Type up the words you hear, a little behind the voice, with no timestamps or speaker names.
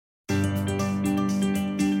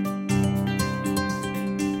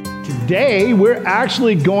today we're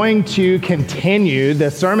actually going to continue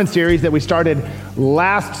the sermon series that we started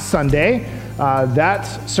last Sunday. That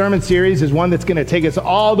sermon series is one that's going to take us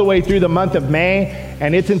all the way through the month of May,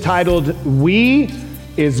 and it's entitled, We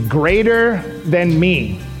is Greater Than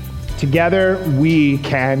Me. Together we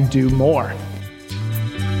can do more.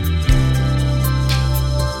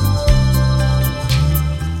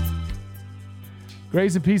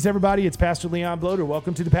 Grace and peace, everybody. It's Pastor Leon Bloater.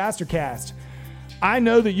 Welcome to the Pastor Cast. I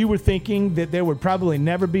know that you were thinking that there would probably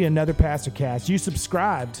never be another Pastor Cast. You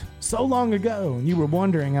subscribed so long ago, and you were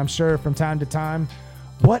wondering, I'm sure, from time to time,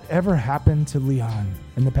 what ever happened to Leon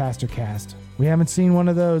and the Pastor Cast? We haven't seen one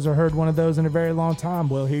of those or heard one of those in a very long time.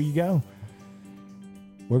 Well, here you go.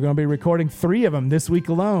 We're going to be recording 3 of them this week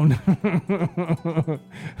alone.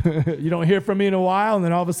 You don't hear from me in a while, and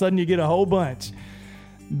then all of a sudden you get a whole bunch.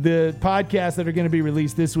 The podcasts that are going to be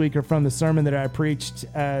released this week are from the sermon that I preached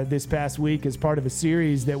this past week as part of a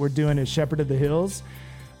series that we're doing at Shepherd of the Hills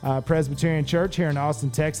Presbyterian Church here in Austin,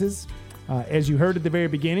 Texas. As you heard at the very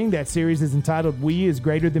beginning, that series is entitled, We is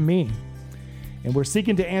Greater Than Me. And we're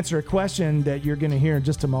seeking to answer a question that you're going to hear in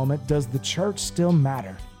just a moment. Does the church still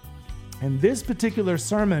matter? And this particular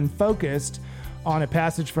sermon focused on a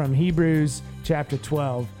passage from Hebrews chapter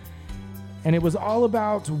 12. And it was all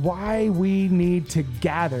about why we need to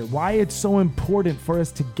gather, why it's so important for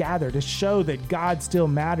us to gather, to show that God still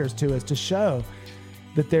matters to us, to show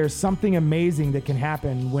that there's something amazing that can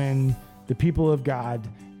happen when the people of God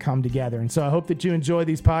come together. And so I hope that you enjoy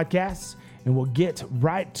these podcasts, and we'll get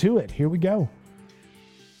right to it. Here we go.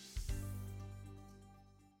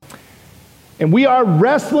 And we are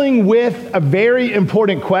wrestling with a very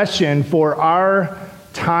important question for our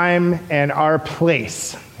time and our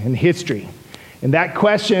place in history. And that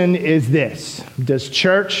question is this: does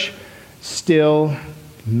church still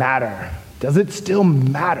matter? Does it still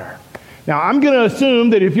matter? Now, I'm going to assume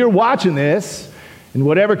that if you're watching this, in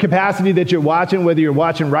whatever capacity that you're watching, whether you're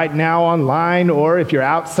watching right now online, or if you're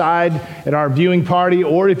outside at our viewing party,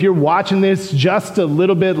 or if you're watching this just a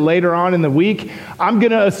little bit later on in the week, I'm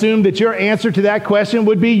going to assume that your answer to that question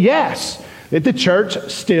would be yes, that the church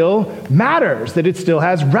still matters, that it still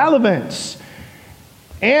has relevance.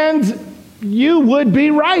 And you would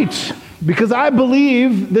be right, because I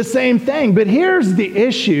believe the same thing. But here's the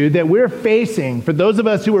issue that we're facing for those of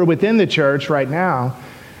us who are within the church right now.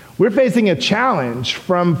 We're facing a challenge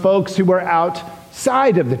from folks who are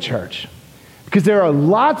outside of the church, because there are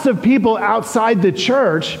lots of people outside the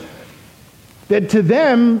church that to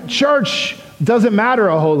them, church doesn't matter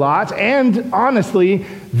a whole lot. And honestly,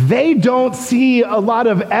 they don't see a lot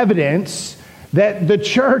of evidence that the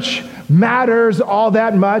church matters all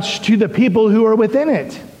that much to the people who are within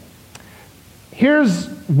it. Here's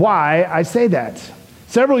why I say that.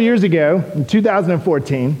 Several years ago, in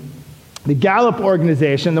 2014, the Gallup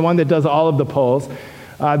organization, the one that does all of the polls,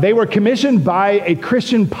 they were commissioned by a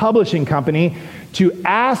Christian publishing company to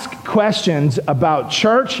ask questions about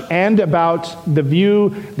church and about the view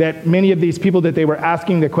that many of these people that they were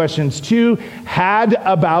asking the questions to had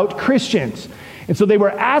about Christians. And so they were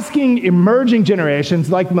asking emerging generations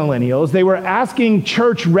like millennials, they were asking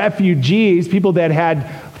church refugees, people that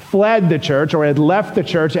had fled the church or had left the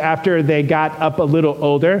church after they got up a little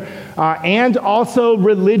older, and also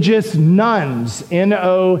religious nuns,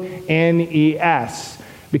 N-O-N-E-S,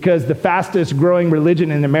 because the fastest growing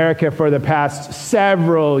religion in America for the past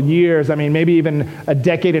several years, maybe even a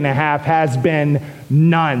decade and a half, has been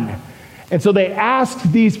none. And so they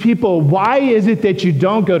asked these people, why is it that you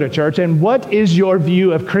don't go to church, and what is your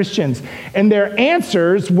view of Christians? And their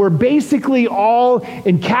answers were basically all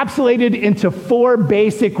encapsulated into 4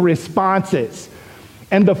 basic responses.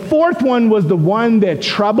 And the 4th one was the one that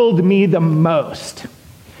troubled me the most.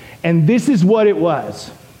 And this is what it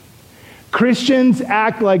was: Christians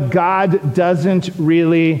act like God doesn't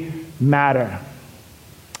really matter.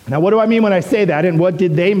 Now, what do I mean when I say that, and what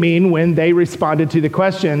did they mean when they responded to the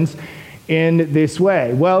questions in this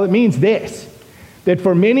way? Well, it means this: that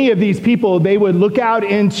for many of these people, they would look out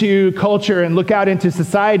into culture and look out into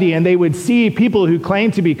society, and they would see people who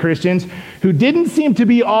claimed to be Christians who didn't seem to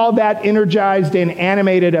be all that energized and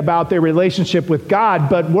animated about their relationship with God,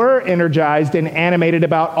 but were energized and animated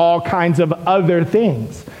about all kinds of other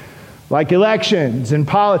things, like elections and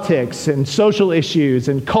politics and social issues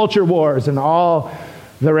and culture wars and all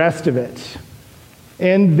the rest of it.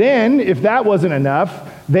 And then, if that wasn't enough,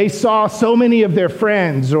 they saw so many of their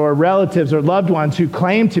friends or relatives or loved ones who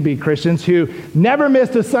claimed to be Christians, who never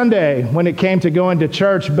missed a Sunday when it came to going to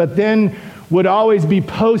church, but then would always be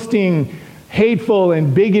posting hateful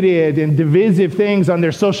and bigoted and divisive things on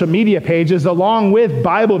their social media pages, along with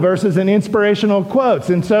Bible verses and inspirational quotes.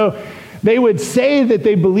 And so They would say that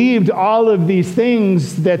they believed all of these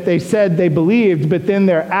things that they said they believed, but then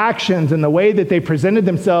their actions and the way that they presented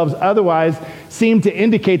themselves otherwise seemed to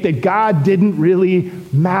indicate that God didn't really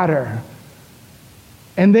matter.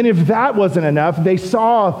 And then if that wasn't enough, they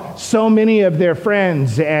saw so many of their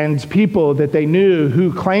friends and people that they knew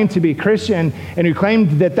who claimed to be Christian and who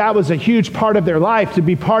claimed that that was a huge part of their life, to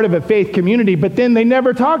be part of a faith community, but then they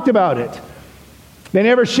never talked about it. They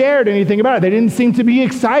never shared anything about it. They didn't seem to be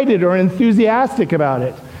excited or enthusiastic about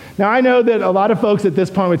it. Now, I know that a lot of folks at this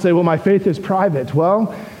point would say, well, my faith is private.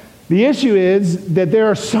 Well, the issue is that there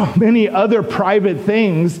are so many other private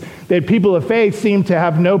things that people of faith seem to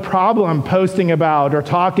have no problem posting about or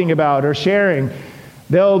talking about or sharing.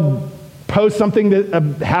 They'll post something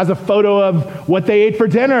that has a photo of what they ate for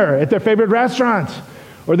dinner at their favorite restaurant.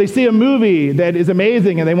 Or they see a movie that is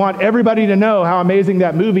amazing and they want everybody to know how amazing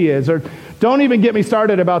that movie is. Or don't even get me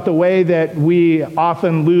started about the way that we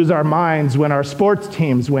often lose our minds when our sports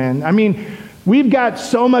teams win. I mean, we've got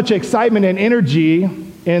so much excitement and energy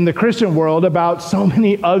in the Christian world about so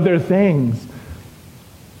many other things.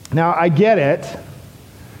 Now, I get it.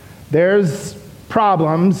 There's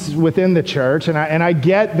problems within the church, and I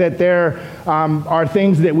get that there are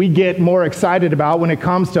things that we get more excited about when it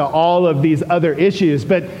comes to all of these other issues.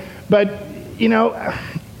 But you know,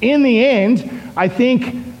 in the end, I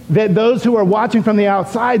think that those who are watching from the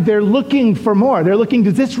outside, they're looking for more. They're looking,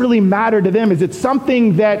 does this really matter to them? Is it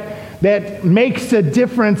something that makes a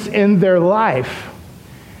difference in their life?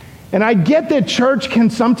 And I get that church can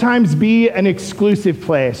sometimes be an exclusive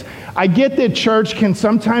place. I get that church can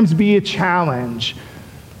sometimes be a challenge.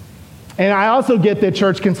 And I also get that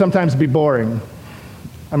church can sometimes be boring.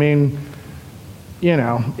 I mean, you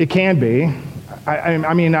know, it can be.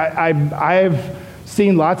 I've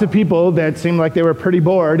seen lots of people that seem like they were pretty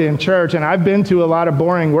bored in church, and I've been to a lot of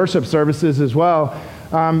boring worship services as well.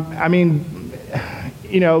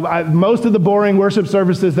 Most of the boring worship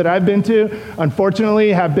services that I've been to,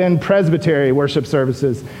 unfortunately, have been presbytery worship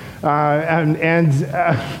services.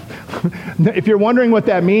 If you're wondering what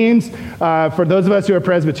that means, for those of us who are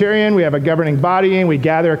Presbyterian, we have a governing body and we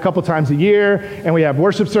gather a couple times a year and we have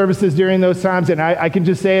worship services during those times. And I can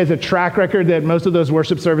just say as a track record that most of those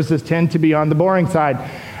worship services tend to be on the boring side.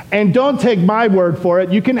 And don't take my word for it.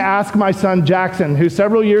 You can ask my son Jackson, who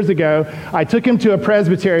several years ago, I took him to a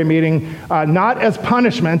presbytery meeting, not as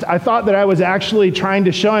punishment. I thought that I was actually trying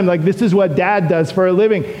to show him, like, this is what Dad does for a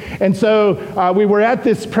living. And so we were at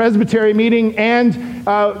this presbytery meeting, and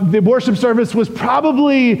the worship service was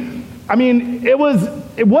probably, it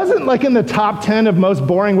wasn't like in the top 10 of most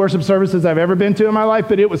boring worship services I've ever been to in my life,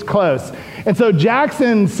 but it was close. And so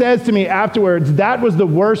Jackson says to me afterwards, that was the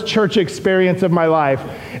worst church experience of my life.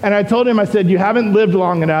 And I told him, I said, you haven't lived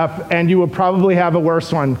long enough and you will probably have a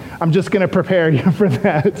worse one. I'm just going to prepare you for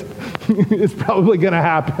that. It's probably going to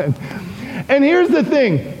happen. And here's the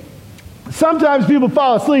thing. Sometimes people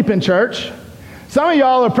fall asleep in church. Some of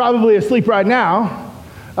y'all are probably asleep right now.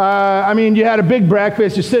 You had a big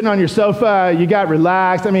breakfast, you're sitting on your sofa, you got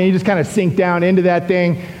relaxed. You just kind of sink down into that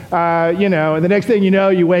thing, and the next thing you know,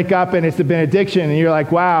 you wake up and it's the benediction and you're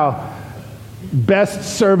like, wow,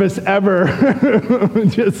 best service ever.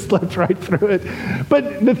 Just slept right through it.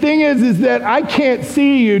 But the thing is that I can't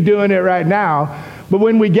see you doing it right now. But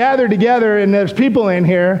when we gather together and there's people in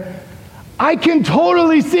here, I can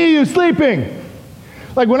totally see you sleeping.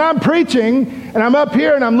 Like when I'm preaching and I'm up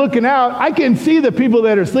here and I'm looking out, I can see the people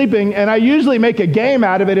that are sleeping, and I usually make a game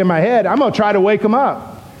out of it in my head. I'm going to try to wake them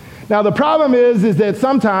up. Now the problem is that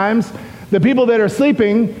sometimes the people that are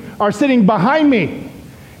sleeping are sitting behind me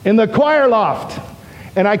in the choir loft,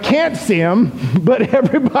 and I can't see them, but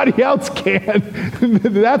everybody else can.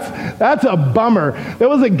 That's a bummer. There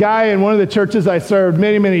was a guy in one of the churches I served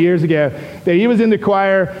many, many years ago that he was in the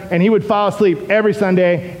choir, and he would fall asleep every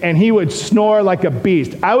Sunday, and he would snore like a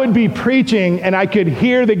beast. I would be preaching, and I could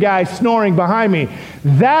hear the guy snoring behind me.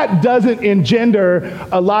 That doesn't engender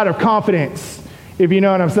a lot of confidence, if you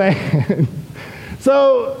know what I'm saying.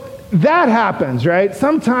 So that happens, right?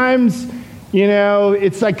 Sometimes,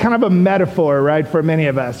 it's like kind of a metaphor, right, for many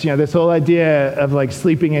of us. This whole idea of like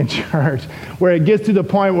sleeping in church, where it gets to the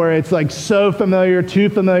point where it's like so familiar, too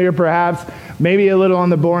familiar perhaps, maybe a little on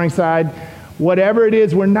the boring side. Whatever it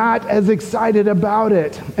is, we're not as excited about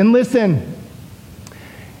it. And listen,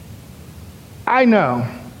 I know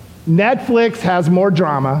Netflix has more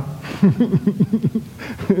drama.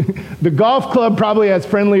 The golf club probably has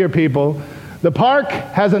friendlier people. The park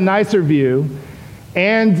has a nicer view.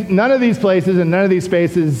 And none of these places and none of these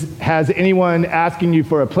spaces has anyone asking you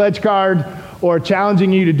for a pledge card or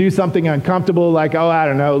challenging you to do something uncomfortable like,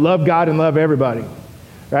 love God and love everybody,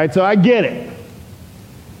 right? So I get it.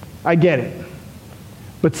 I get it.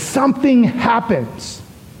 But something happens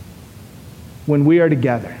when we are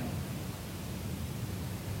together.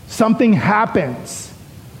 Something happens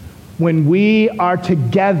when we are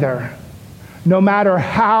together, no matter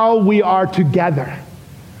how we are together,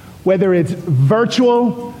 whether it's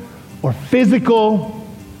virtual or physical.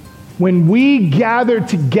 When we gather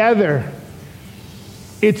together,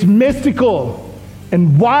 it's mystical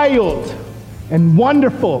and wild and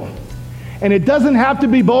wonderful, and it doesn't have to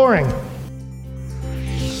be boring.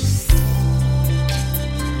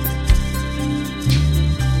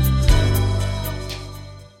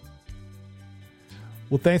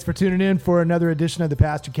 Well, thanks for tuning in for another edition of the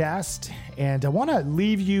Pastor Cast. And I want to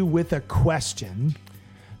leave you with a question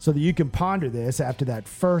so that you can ponder this after that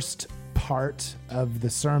first part of the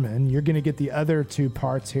sermon. You're going to get the other two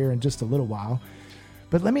parts here in just a little while.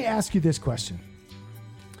 But let me ask you this question.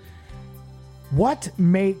 What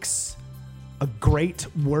makes a great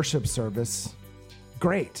worship service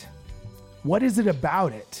great? What is it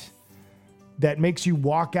about it that makes you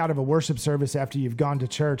walk out of a worship service after you've gone to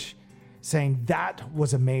church saying, that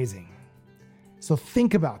was amazing? So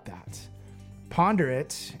think about that. Ponder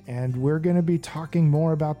it, and we're going to be talking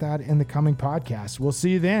more about that in the coming podcast. We'll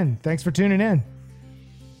see you then. Thanks for tuning in.